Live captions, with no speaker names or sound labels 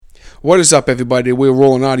What is up, everybody? We're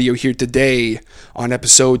rolling audio here today on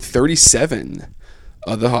episode 37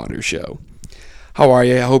 of the Hodder Show. How are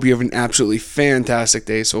you? I hope you have an absolutely fantastic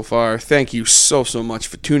day so far. Thank you so much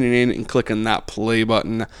for tuning in and clicking that play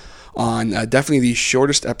button on definitely the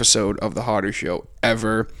shortest episode of the Hodder Show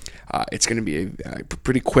ever. It's going to be a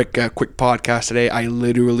pretty quick podcast today. I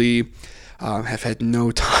literally have had no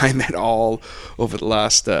time at all over the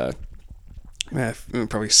last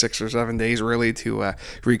probably 6 or 7 days really to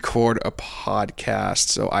record a podcast.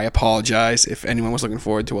 So I apologize if anyone was looking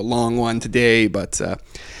forward to a long one today, but that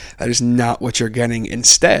is not what you're getting.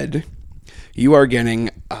 Instead, you are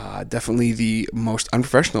getting definitely the most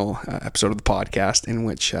unprofessional episode of the podcast, in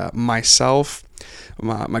which myself,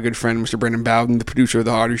 my good friend Mr. Brendan Bowden, the producer of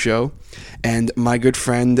the Hodder Show, and my good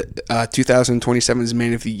friend 2027's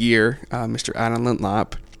Man of the Year, Mr. Adam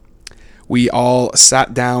Lintlop, we all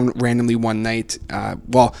sat down randomly one night.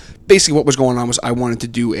 Basically what was going on was I wanted to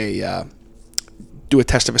do a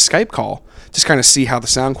test of a Skype call, just kind of see how the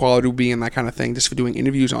sound quality would be and that kind of thing, just for doing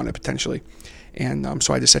interviews on it potentially. And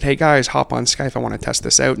so I just said, hey guys, hop on Skype, I want to test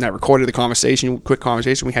this out. And I recorded the quick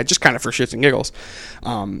conversation we had, just kind of for shits and giggles.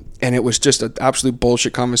 And it was just an absolute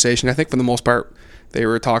bullshit conversation. I think for the most part, they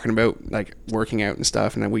were talking about like working out and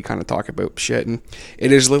stuff, and then we kind of talk about shit. And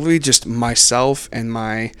it is literally just myself and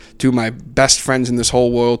two of my best friends in this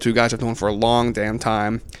whole world, two guys I've known for a long damn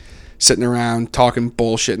time, sitting around talking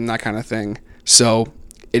bullshit and that kind of thing. So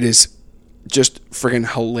it is just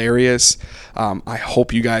friggin' hilarious. I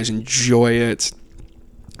hope you guys enjoy it.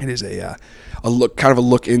 It is a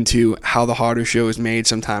look into how the Hodder Show is made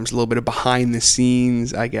sometimes, a little bit of behind the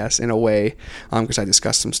scenes, I guess, in a way, because I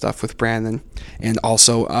discussed some stuff with Brandon, and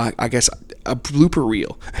also, I guess, a blooper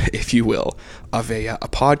reel, if you will, of a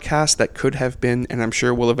podcast that could have been, and I'm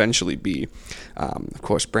sure will eventually be. Of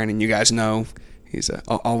course, Brandon, you guys know, he's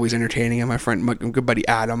always entertaining, and my friend, my good buddy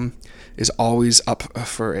Adam, is always up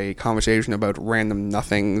for a conversation about random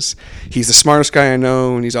nothings. He's the smartest guy I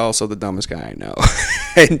know, and he's also the dumbest guy I know.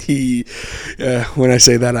 And he, when I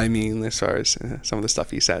say that, I mean as far as some of the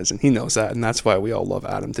stuff he says, and he knows that, and that's why we all love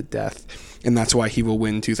Adam to death, and that's why he will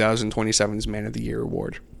win 2027's Man of the Year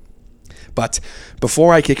award. But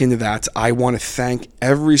before I kick into that, I want to thank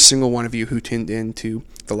every single one of you who tuned in to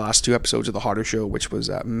the last 2 episodes of the Hodder Show, which was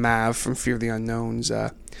Mav from Fear of the Unknown's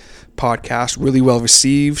podcast. Really well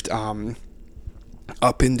received,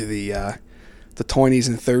 up into the 20s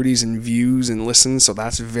and 30s in views and listens, so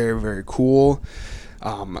that's very, very cool.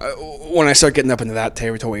 When I start getting up into that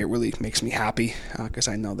territory, it really makes me happy, because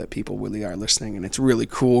I know that people really are listening, and it's really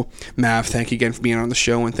cool. Mav, thank you again for being on the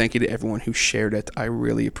show, and thank you to everyone who shared it. I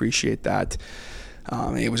really appreciate that.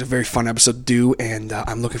 It was a very fun episode to do, and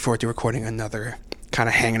I'm looking forward to recording another kind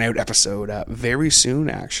of hanging out episode very soon,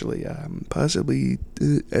 actually. Possibly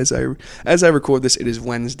as I record this, it is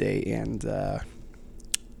Wednesday, and I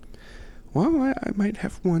might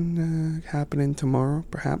have one happening tomorrow,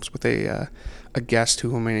 perhaps with a guest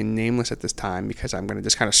who will remain nameless at this time, because I'm going to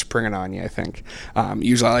just kind of spring it on you, I think.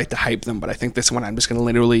 Usually I like to hype them, but I think this one I'm just going to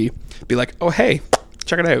literally be like, oh, hey,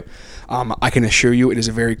 check it out. I can assure you it is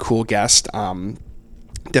a very cool guest.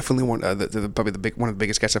 Definitely one of the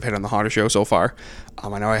biggest guests I've had on the Hodder Show so far. I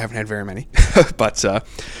know I haven't had very many, but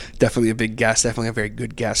definitely a big guest, definitely a very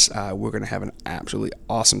good guest. We're going to have an absolutely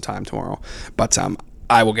awesome time tomorrow. But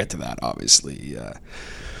I will get to that, obviously,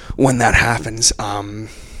 when that happens.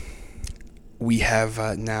 We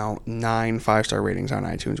have now 9 5-star ratings on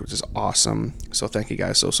iTunes, which is awesome. So thank you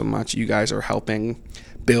guys so much. You guys are helping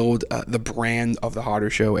build the brand of the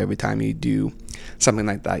Hodder Show. Every time you do something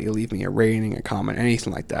like that, you leave me a rating, a comment,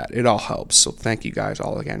 anything like that. It all helps. So thank you guys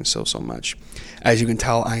all again so much. As you can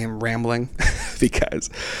tell, I am rambling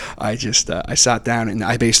because I just I sat down and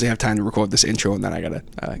I basically have time to record this intro, and then I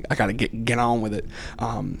gotta get on with it.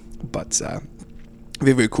 But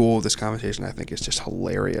very, very cool. This conversation, I think, is just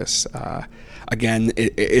hilarious. Again,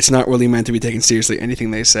 it's not really meant to be taken seriously,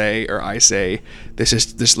 anything they say or I say. This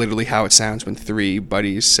is literally how it sounds when 3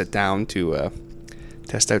 buddies sit down to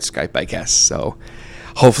test out Skype, I guess. So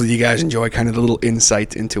hopefully you guys enjoy kind of the little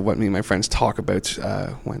insight into what me and my friends talk about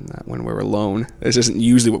when we're alone. This isn't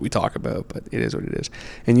usually what we talk about, but it is what it is.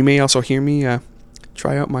 And you may also hear me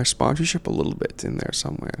try out my sponsorship a little bit in there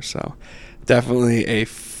somewhere. So definitely a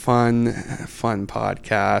fun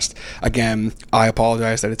podcast. Again, I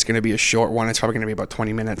apologize that it's going to be a short one. It's probably going to be about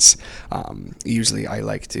 20 minutes. Usually I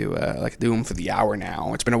like to do them for the hour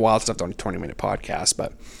now. It's been a while since I've done a 20-minute podcast,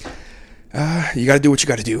 but you got to do what you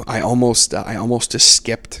got to do. I almost just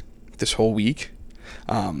skipped this whole week.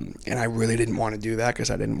 And I really didn't want to do that because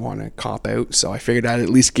I didn't want to cop out. So I figured I'd at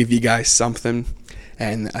least give you guys something.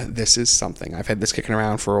 And this is something. I've had this kicking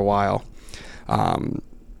around for a while.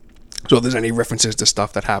 So if there's any references to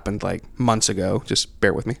stuff that happened like months ago, just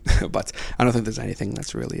bear with me. But I don't think there's anything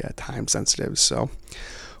that's really time sensitive. So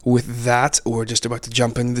with that, we're just about to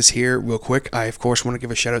jump into this here real quick. I, of course, want to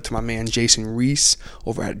give a shout out to my man Jason Reese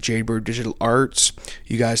over at Jadebird Digital Arts.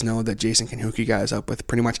 You guys know that Jason can hook you guys up with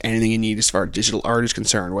pretty much anything you need as far as digital art is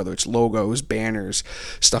concerned, whether it's logos, banners,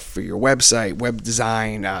 stuff for your website, web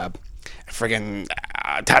design,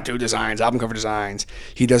 tattoo designs, album cover designs.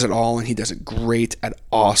 He does it all, and he does it great at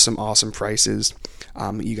awesome prices.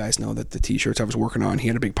 You guys know that the t-shirts I was working on, he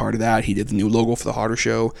had a big part of that. He did the new logo for the Hodder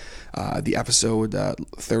Show, the episode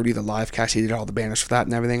 30, the live cast. He did all the banners for that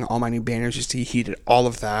and everything. All my new banners you see, he did all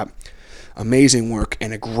of that. Amazing work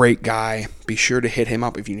and a great guy. Be sure to hit him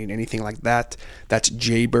up if you need anything like that. That's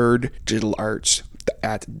Jaybird Digital Arts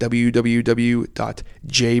at www.jaybird,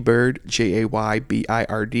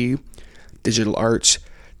 Jaybird,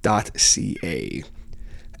 digitalarts.ca.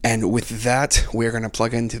 And with that, we're going to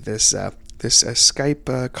plug into this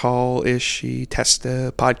Skype call-ish test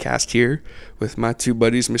podcast here with my two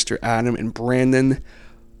buddies, Mr. Adam and Brandon.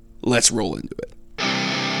 Let's roll into it.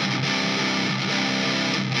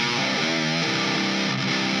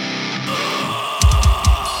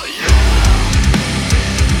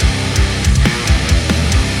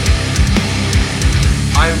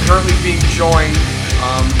 I am currently being joined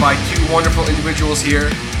by two wonderful individuals here.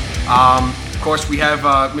 Of course, we have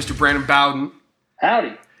Mr. Brandon Bowden.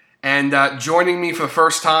 Howdy. And joining me for the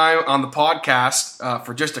first time on the podcast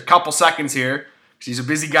for just a couple seconds here, because he's a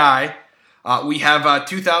busy guy, we have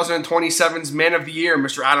 2027's Man of the Year,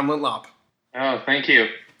 Mr. Adam Lintlop. Oh, thank you.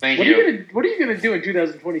 Thank what you. What are you going to do in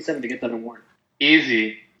 2027 to get that award?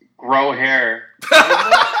 Easy. Grow hair.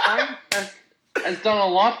 It's done a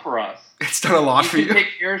lot for us. It's done a lot for you. You can take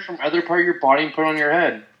hairs from other part of your body and put on your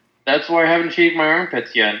head. That's why I haven't shaved my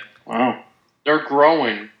armpits yet. Wow. They're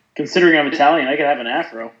growing. Considering I'm Italian, I could have an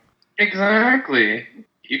afro. Exactly.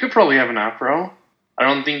 You could probably have an afro. I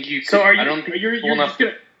don't think you could. So are you? I don't think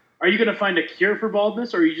Are you gonna find a cure for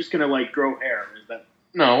baldness, or are you just gonna like grow hair? Is that?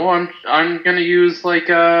 No, I'm gonna use like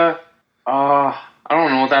I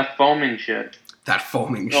don't know, that foaming shit. That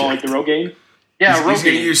foaming shit. Oh, like the Rogaine? Yeah, He's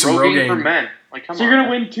gonna use some Rogaine for men. Like, come on. So you're gonna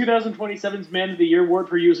win 2027's Man of the Year award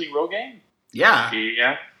for using Rogaine? Yeah.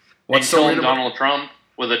 Yeah. What's so weird about Donald Trump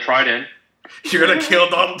with a trident? You're gonna kill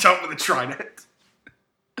Donald Trump with a trident.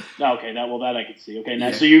 Okay, that I can see. Okay,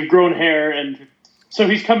 now so you've grown hair, and so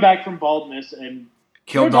he's come back from baldness, and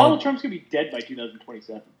Donald Trump's gonna be dead by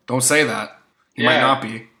 2027. Don't say that. He might not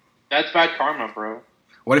be. That's bad karma, bro.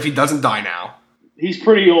 What if he doesn't die now? He's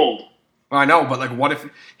pretty old. Well, I know, but like, what if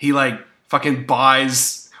he like fucking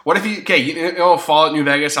buys? What if he? Okay, you know, Fallout New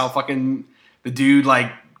Vegas, how fucking the dude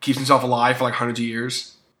like keeps himself alive for like hundreds of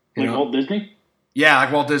years. Like Walt Disney? Yeah,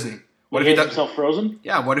 like Walt Disney. What if he does himself frozen?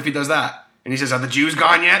 Yeah, what if he does that? And he says, "Are the Jews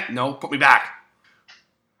gone yet? No, put me back.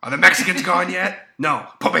 Are the Mexicans gone yet? No,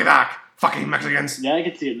 put me back. Fucking Mexicans." Yeah, I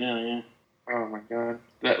can see it now. Yeah. Oh my god,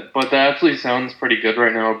 that actually sounds pretty good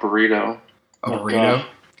right now. A burrito. A burrito.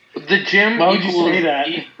 God. The gym. Why would you say that?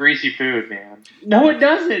 Eat greasy food, man. No, it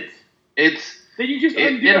doesn't. Then you just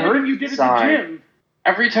undo everything you did at the gym.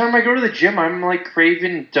 Every time I go to the gym, I'm like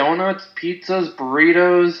craving donuts, pizzas,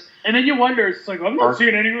 burritos. And then you wonder, it's like, I'm not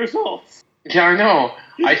seeing any results. Yeah, I know.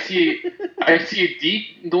 I see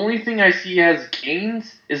the only thing I see as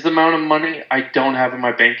gains is the amount of money I don't have in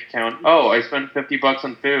my bank account. Oh, I spent $50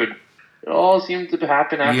 on food. It all seems to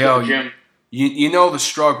happen after the gym. You know the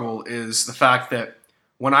struggle is the fact that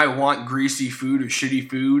when I want greasy food or shitty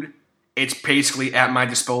food, it's basically at my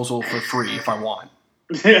disposal for free if I want.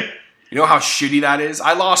 You know how shitty that is?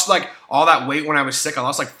 I lost like all that weight when I was sick. I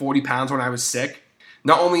lost like 40 pounds when I was sick.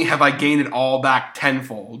 Not only have I gained it all back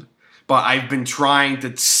tenfold, but I've been trying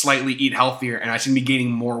to slightly eat healthier, and I seem to be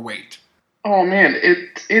gaining more weight. Oh man,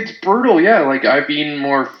 it's brutal. Yeah, like I've eaten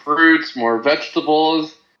more fruits, more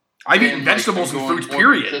vegetables. I've eaten vegetables and fruits.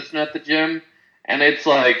 Period. Consistent at the gym, and it's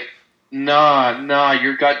like, nah,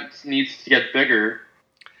 your gut needs to get bigger.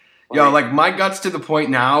 Yo, like my gut's to the point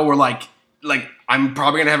now where like I'm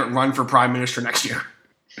probably gonna have it run for prime minister next year.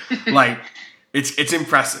 Like, it's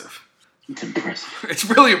impressive. It's impressive. It's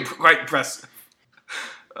really quite impressive.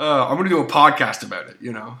 I'm going to do a podcast about it,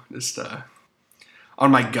 you know, just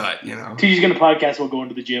on my gut, you know. He's going to podcast while going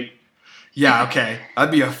to the gym. Yeah, okay.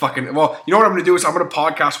 That'd be a fucking... Well, you know what I'm going to do is I'm going to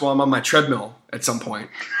podcast while I'm on my treadmill at some point.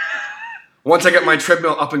 Once I get my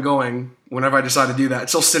treadmill up and going, whenever I decide to do that,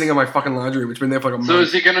 it's still sitting in my fucking laundry room. It's been there for like a month. So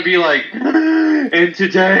is it going to be like, and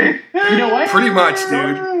today? You know what? Pretty much,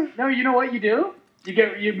 dude. No, you know what you do?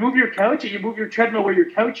 You move your couch and you move your treadmill where your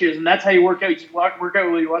couch is, and that's how you work out. You just work out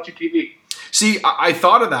while you watch your TV. See, I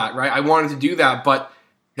thought of that, right? I wanted to do that, but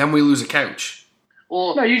then we lose a couch.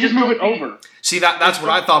 Well, no, you just move it over. See, that's what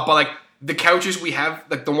I thought, but like the couches we have,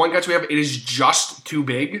 like the one couch we have, it is just too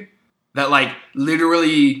big that like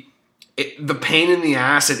literally the pain in the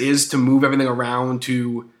ass it is to move everything around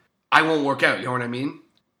I won't work out, you know what I mean?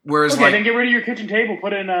 Whereas okay, then get rid of your kitchen table,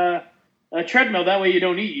 put in a treadmill, that way you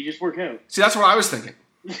don't eat, you just work out. See, that's what I was thinking.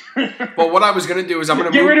 But what I was going to do is I'm going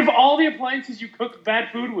to get rid of all the appliances you cook bad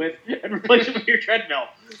food with and replace it with your treadmill.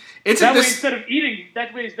 That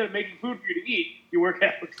way instead of making food for you to eat, you work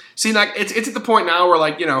out. See, like it's at the point now where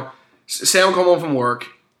like, you know, say I'm coming home from work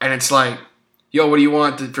and it's like, yo, what do you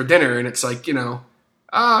want for dinner? And it's like, you know,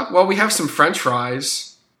 well, we have some French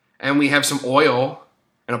fries and we have some oil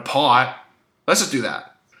and a pot. Let's just do that.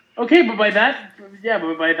 Okay, but by that,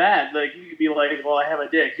 like you could be like, well, I have a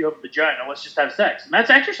dick, you have a vagina, let's just have sex, and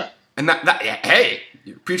that's exercise. And hey,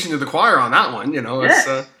 you're preaching to the choir on that one, you know.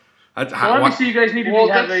 Yes. Obviously, you guys need to be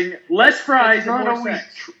having less fries and more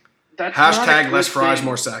sex. Hashtag less fries,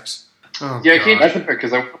 more sex. Oh, yeah, I can't do it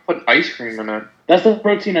because I put ice cream in it. That's the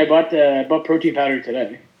protein I bought. Bought protein powder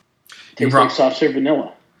today. Tastes like soft serve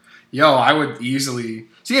vanilla. Yo, I would easily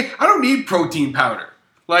see. I don't need protein powder.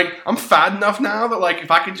 Like, I'm fat enough now that like if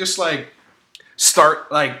I could just like start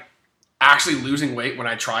like actually losing weight when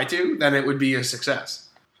I try to, then it would be a success.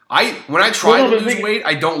 When I try to lose weight,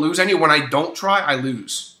 I don't lose any. When I don't try, I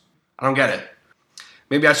lose. I don't get it.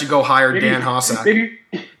 Maybe I should go hire Dan Hossack.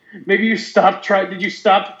 Maybe you stopped trying. Did you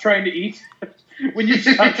stop trying to eat? When you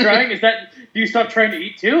stop trying, do you stop trying to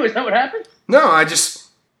eat too? Is that what happened? No,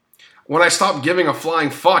 when I stop giving a flying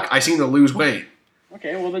fuck, I seem to lose weight.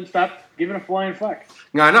 Okay, well then stop giving a flying fuck.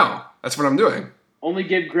 Yeah, I know. That's what I'm doing. Only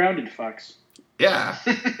give grounded fucks. Yeah.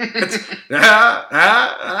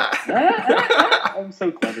 I'm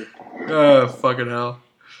so clever. Oh, fucking hell.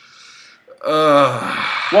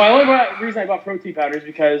 Well, the reason I bought protein powder is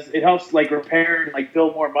because it helps like repair and like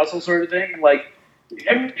build more muscle, sort of thing. Like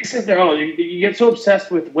everybody says there, you get so obsessed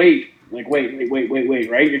with weight, like weight,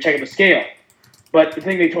 right? You're checking the scale, but the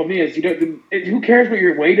thing they told me is who cares what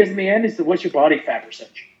your weight is in the end? Is what's your body fat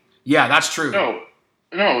percentage? Yeah, that's true.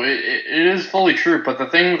 No, it is fully true. But the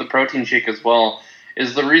thing with the protein shake as well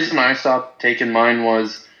is the reason I stopped taking mine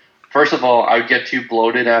was, first of all, I would get too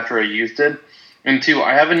bloated after I used it. And two,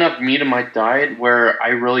 I have enough meat in my diet where I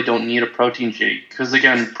really don't need a protein shake. Because,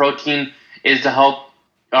 again, protein is to help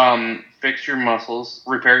fix your muscles,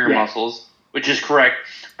 repair your muscles, which is correct.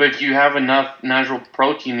 But if you have enough natural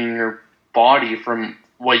protein in your body from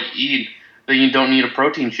what you eat, then you don't need a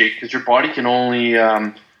protein shake because your body can only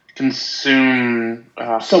consume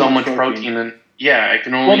so much protein. And yeah, it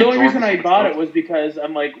can only. Well, the only reason I bought it was because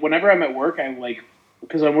I'm like, whenever I'm at work,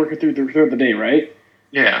 because I'm working through the day, right?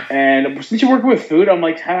 Yeah. And since you're working with food, I'm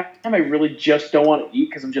like, how come I really just don't want to eat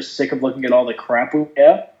because I'm just sick of looking at all the crap we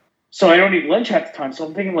have? So I don't eat lunch half the time. So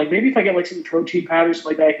I'm thinking, like, maybe if I get like some protein powder, something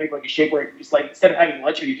like that, I can make like a shake where it's like instead of having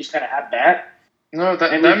lunch, you just kind of have that. No,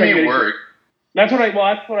 that may work. That's what I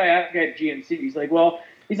asked at GNC. He's like,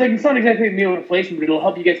 it's not exactly a meal replacement, but it'll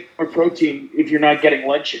help you get more protein if you're not getting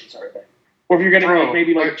lunch in, sort of thing. Or if you're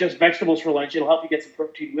getting just vegetables for lunch, it'll help you get some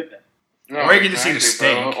protein with it. No, or you can just eat a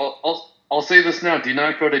steak. I'll say this now. Do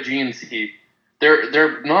not go to GNC.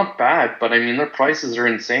 They're not bad, but I mean their prices are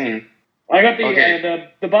insane. I got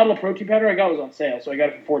the bottle of protein powder I got was on sale, so I got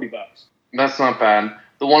it for $40. That's not bad.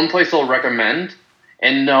 The one place I'll recommend,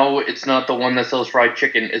 and no, it's not the one that sells fried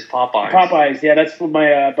chicken, is Popeyes. Popeyes, yeah, that's what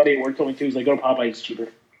my buddy at work told me too. He's like, go to Popeyes, it's cheaper.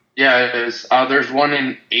 Yeah, it is. There's one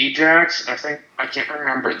in Ajax. I can't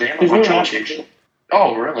remember. They have a bunch of locations.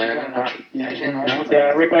 Oh, really? I didn't know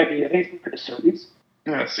that. Right by the, I think it's the Sobeys.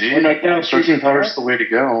 Yeah, see? Protein powder's the way to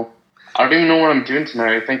go. I don't even know what I'm doing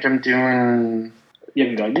tonight. I think I'm doing... You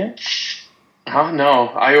haven't gone yet? Huh? No.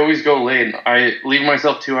 I always go late. I leave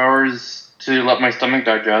myself 2 hours to let my stomach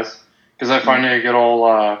digest because I find I get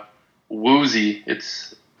all woozy.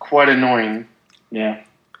 It's quite annoying. Yeah.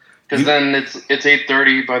 Because then it's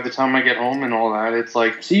 8:30 by the time I get home and all that. It's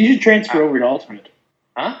like... So you should transfer over to Ultimate.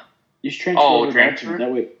 Huh? You should transfer over to Ultimate.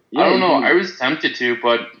 That way... Yeah, I don't know. I was tempted to,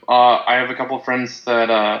 but I have a couple of friends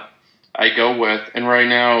that I go with, and right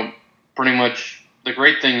now, pretty much the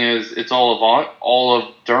great thing is it's all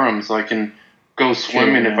of Durham, so I can go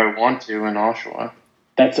swimming if I want to in Oshawa.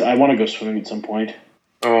 I want to go swimming at some point.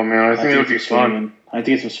 Oh man, I think it would be fun. I have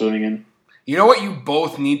to get some swimming in. You know what you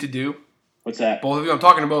both need to do? What's that? Both of you. I'm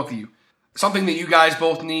talking to both of you. Something that you guys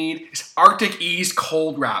both need is Arctic Ease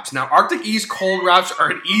cold wraps. Now, Arctic Ease cold wraps are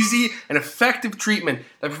an easy and effective treatment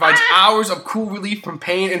that provides hours of cool relief from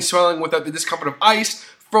pain and swelling without the discomfort of ice,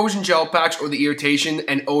 frozen gel packs, or the irritation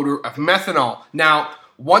and odor of methanol. Now,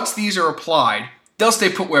 once these are applied, they'll stay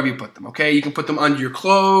put wherever you put them, okay? You can put them under your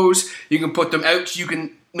clothes. You can put them out. You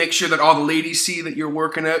can make sure that all the ladies see that you're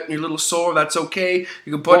working out and your little sore. That's okay.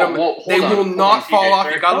 You can put them. They will not fall off.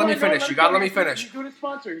 You gotta let me finish. You gotta let me finish.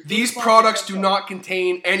 These products do not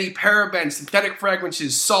contain any parabens, synthetic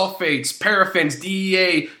fragrances, sulfates, paraffins,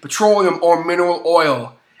 DEA, petroleum, or mineral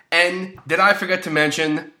oil. And did I forget to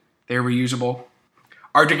mention they're reusable?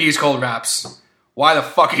 Arctic Ease cold wraps. Why the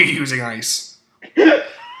fuck are you using ice? Where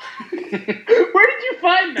did you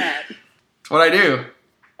find that? That's what I do.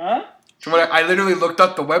 Huh? So I literally looked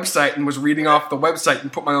up the website and was reading off the website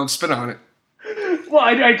and put my own spin on it. Well,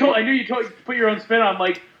 I knew you put your own spin on.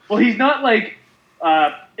 Like, well, he's not like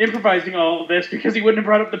improvising all of this because he wouldn't have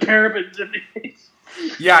brought up the parabens and these.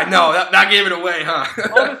 Yeah, no, that gave it away, huh?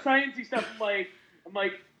 All the sciencey stuff. I'm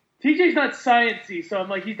like, TJ's not sciencey, so I'm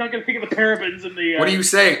like, he's not gonna think of the parabens and the. What are you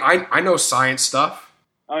saying? I know science stuff.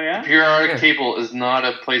 Oh yeah. Periodic table is not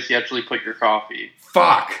a place you actually put your coffee.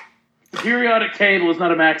 Fuck. The periodic table is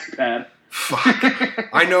not a maxi pad. Fuck.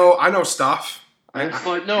 I know stuff.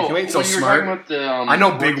 But no, you ain't so when you were smart. talking about the I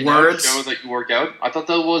know big words. Show that you work out, I thought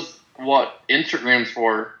that was what Instagram's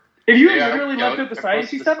for. If you had really left out the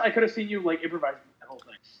sciencey stuff, I could have seen you like improvising the whole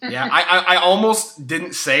thing. Yeah, I almost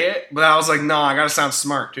didn't say it, but I was like, no, I gotta sound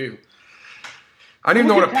smart too. I don't even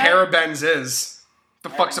know what a parabens is.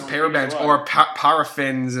 What the fuck's a parabens or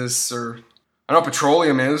paraffins is, or I know what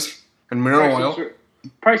petroleum is and mineral oil.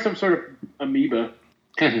 Probably some sort of amoeba.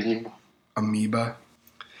 Amoeba.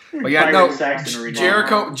 But yeah, no.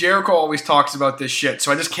 Jericho always talks about this shit,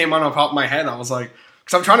 so I just came on off the top of my head. I was like,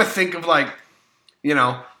 because I'm trying to think of like, you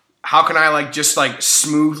know, how can I like just like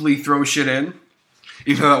smoothly throw shit in,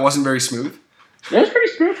 even though that wasn't very smooth. That was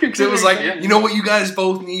pretty smooth. Because it was like, you know what you guys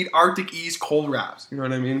both need? Arctic Ease cold wraps. You know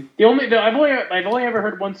what I mean? I've only ever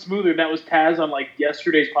heard one smoother, and that was Taz on like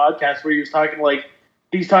yesterday's podcast where he was talking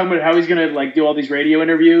about how he's gonna like do all these radio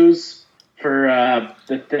interviews for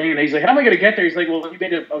the thing, and he's like, how am I gonna get there? He's like, well, he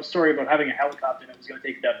made a story about having a helicopter that was gonna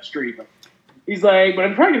take him down the street, but he's like, but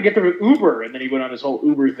I'm probably gonna get there with Uber, and then he went on his whole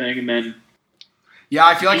Uber thing, and then yeah,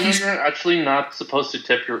 I feel like he's actually not supposed to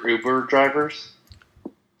tip your Uber drivers.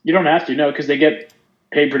 You don't have to, no, because they get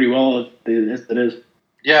paid pretty well. It is.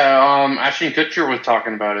 Yeah, Ashton Kutcher was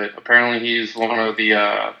talking about it. Apparently, he's one of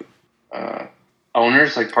the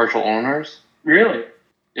owners, like partial owners. Really?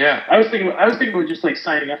 Yeah. I was thinking about just like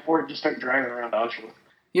signing up for it and just start driving around Oshawa.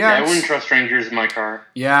 Yeah, I wouldn't trust strangers in my car.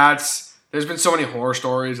 Yeah, there's been so many horror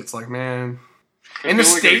stories. It's like, man, in the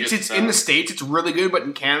States, it's really good, but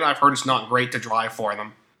in Canada, I've heard it's not great to drive for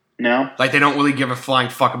them. No, like they don't really give a flying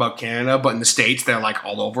fuck about Canada, but in the States, they're like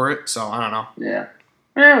all over it. So I don't know. Yeah.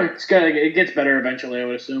 Well, it gets better eventually, I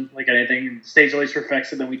would assume. Like anything, stage always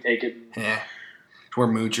perfects it, then we take it. Yeah, we're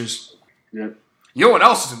mooches. Yep. You know what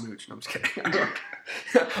else is a mooch? No, I'm just kidding.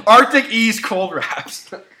 Arctic Ease cold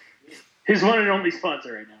wraps. His one and only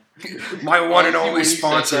sponsor right now. My one and only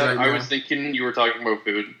sponsor right now. I was thinking you were talking about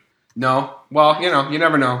food. No. Well, you know, you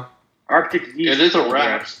never know. Arctic yeast. It is a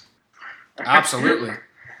wraps. Absolutely.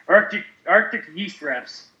 Arctic yeast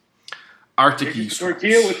wraps. Arctic yeast.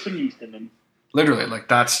 Tortilla with some yeast in them. Literally, like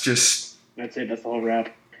that's just. That's it. That's the whole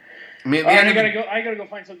wrap. I mean, I gotta go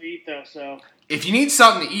find something to eat though. So. If you need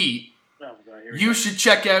something to eat, you should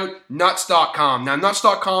check out nuts.com. Now,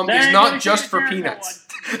 nuts.com is not just for peanuts.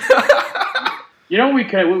 You know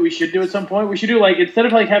what we should do at some point? We should do like instead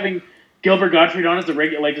of like having Gilbert Gottfried on as a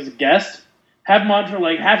regular as a guest, have him on for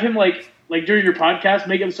have him during your podcast,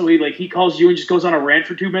 make him so he calls you and just goes on a rant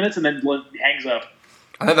for 2 minutes and then hangs up.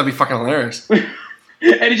 I think that'd be fucking hilarious. And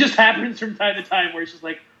it just happens from time to time where it's just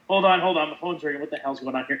like, hold on, my phone's ringing. What the hell's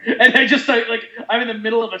going on here? And I just like I'm in the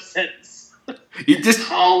middle of a sentence. You just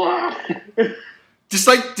just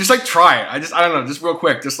try it. I don't know. Just real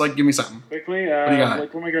quick. Just give me something. Quickly. What do you got?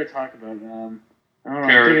 What am I going to talk about? I don't know. Parrots.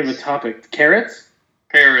 I'm thinking of a topic. Carrots.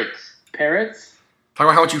 Parrots. Talk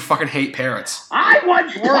about how much you fucking hate parrots. I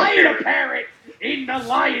once played a parrot in The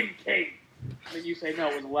Lion King. And you say no,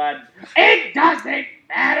 it was Aladdin. It doesn't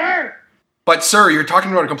matter. But sir, you're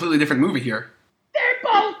talking about a completely different movie here. They're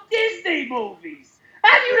both Disney movies.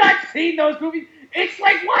 Have you not seen those movies? It's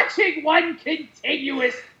like watching one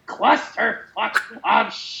continuous clusterfuck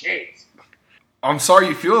of shit. I'm sorry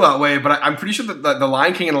you feel that way, but I'm pretty sure that The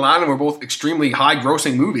Lion King and Aladdin were both extremely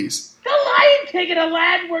high-grossing movies. The Lion King and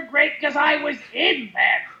Aladdin were great because I was in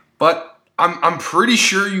them. But I'm pretty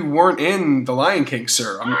sure you weren't in The Lion King,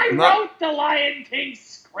 sir. I wrote The Lion King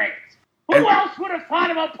script. Who else would have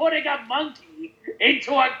thought about putting a monkey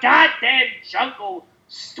into a goddamn jungle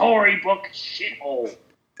storybook shithole?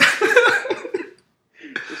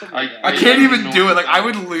 I can't even do it. I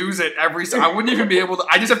would lose it every time. I wouldn't even be able to.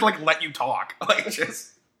 I just have to let you talk. I'll have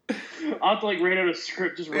to write out a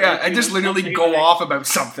script. And just literally go off about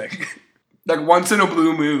something. Like once in a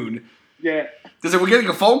blue moon. Yeah. Because if we're getting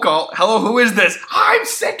a phone call, hello, who is this? I'm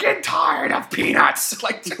sick and tired of peanuts.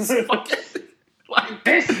 Like, just fucking... Like,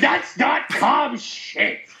 This nuts.com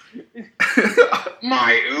shit.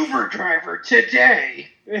 My Uber driver today.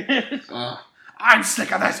 I'm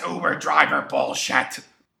sick of this Uber driver bullshit.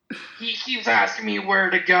 He keeps asking me where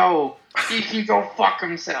to go. He can go fuck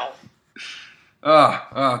himself.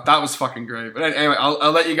 That was fucking great. But anyway,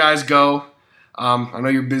 I'll let you guys go. I know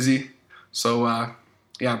you're busy. So,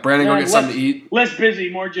 yeah, Brandon, go get something to eat. Less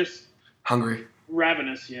busy, more just... Hungry.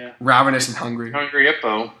 Ravenous, yeah. Ravenous and hungry. Hungry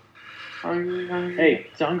hippo. Hungry. Hey,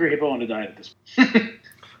 it's a hungry hippo on a diet at this point.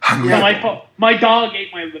 Hungry. Yeah, my dog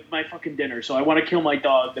ate my fucking dinner, so I want to kill my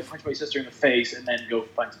dog, then punch my sister in the face, and then go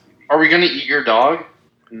find something to eat. Are we gonna eat your dog?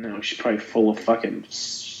 No, she's probably full of fucking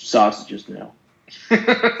sausages now.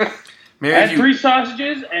 Maybe I had 3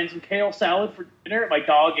 sausages and some kale salad for dinner. My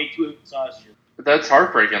dog ate 2 of the sausages. That's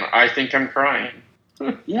heartbreaking. I think I'm crying.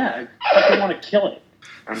 Yeah, I fucking want to kill it.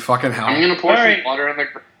 Fucking hell. I'm gonna pour some Alright. water on the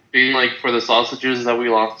being like for the sausages that we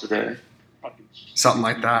lost today. Fucking Something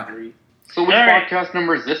like that. So which Alright. podcast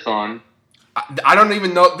number is this on? I don't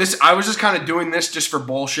even know this. I was just kind of doing this just for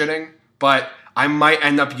bullshitting, but I might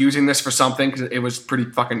end up using this for something because it was pretty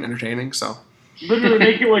fucking entertaining. So Literally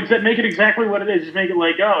make it exactly what it is. Just make it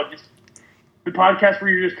like, just the podcast where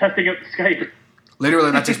you're just testing out the Skype.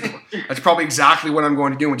 literally, that's probably exactly what I'm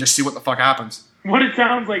going to do and just see what the fuck happens. What it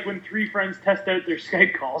sounds like when 3 friends test out their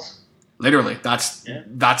Skype calls. Literally, that's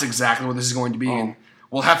exactly what this is going to be. And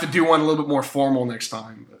we'll have to do one a little bit more formal next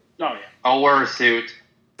time. But Oh, yeah. I'll wear a suit.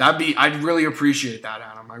 I'd really appreciate that,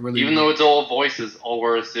 Adam. I really Even though it's all voices, I'll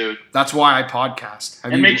wear a suit. that's why I podcast.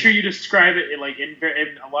 And make sure you describe it in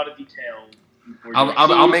a lot of detail.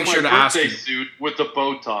 I'll make sure to ask birthday you. suit with a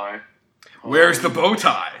bow tie. Where's the bow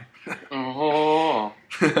tie? Oh,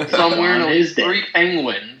 somewhere in On at his least day. 3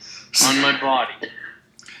 penguins on my body.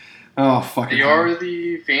 Oh, fucking They hell. are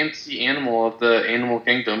the fancy animal of the animal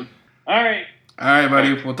kingdom. All right. All right,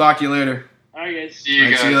 buddy. We'll talk to you later. All right, guys. See you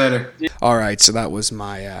guys. See you later. All right, so that was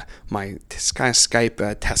my my kind of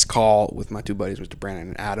Skype test call with my 2 buddies, Mr. Brandon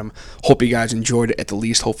and Adam. Hope you guys enjoyed it. At the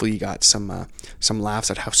least, hopefully you got some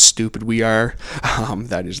laughs at how stupid we are.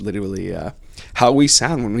 That is literally how we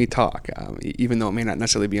sound when we talk. Even though it may not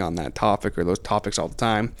necessarily be on that topic or those topics all the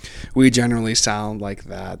time, we generally sound like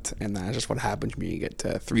that, and that's just what happens when you get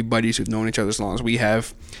 3 buddies who've known each other as long as we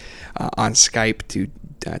have on Skype to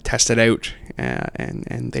test it out,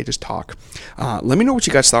 and they just talk. Let me know what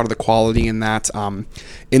you guys thought of the quality in that.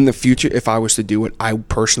 In the future, if I was to do it, I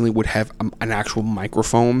personally would have an actual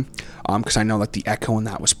microphone, because I know that the echo in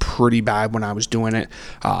that was pretty bad when I was doing it.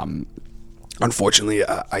 Unfortunately,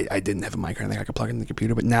 I didn't have a mic or anything I could plug in the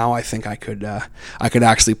computer, but now I think I could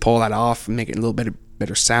actually pull that off and make it a little bit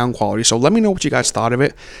better sound quality. So let me know what you guys thought of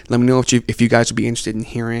it. Let me know if you guys would be interested in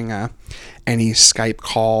hearing any Skype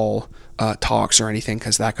call talks or anything,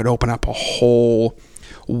 because that could open up a whole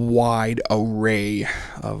wide array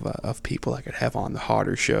of people I could have on the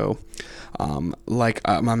Hodder Show. Like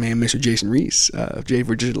my man Mr. Jason Reese of J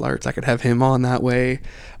for Digital Arts, I could have him on that way.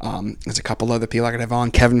 There's a couple other people I could have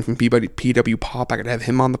on. Kevin from PW Pop, I could have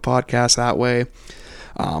him on the podcast that way.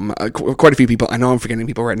 Quite a few people. I know I'm forgetting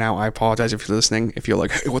people right now. I apologize if you're listening. If you're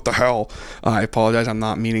like, hey, what the hell? I apologize. I'm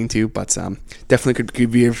not meaning to, but definitely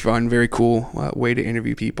could be a fun, very cool way to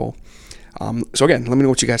interview people. So again, let me know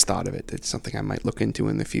what you guys thought of it. It's something I might look into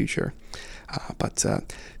in the future. But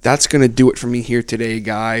that's going to do it for me here today,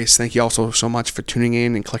 guys. Thank you all so much for tuning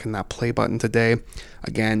in and clicking that play button today.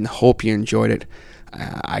 Again, hope you enjoyed it.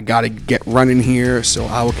 I got to get running here, so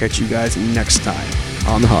I will catch you guys next time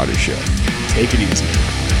on The Hodder Show. Take it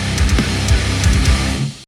easy.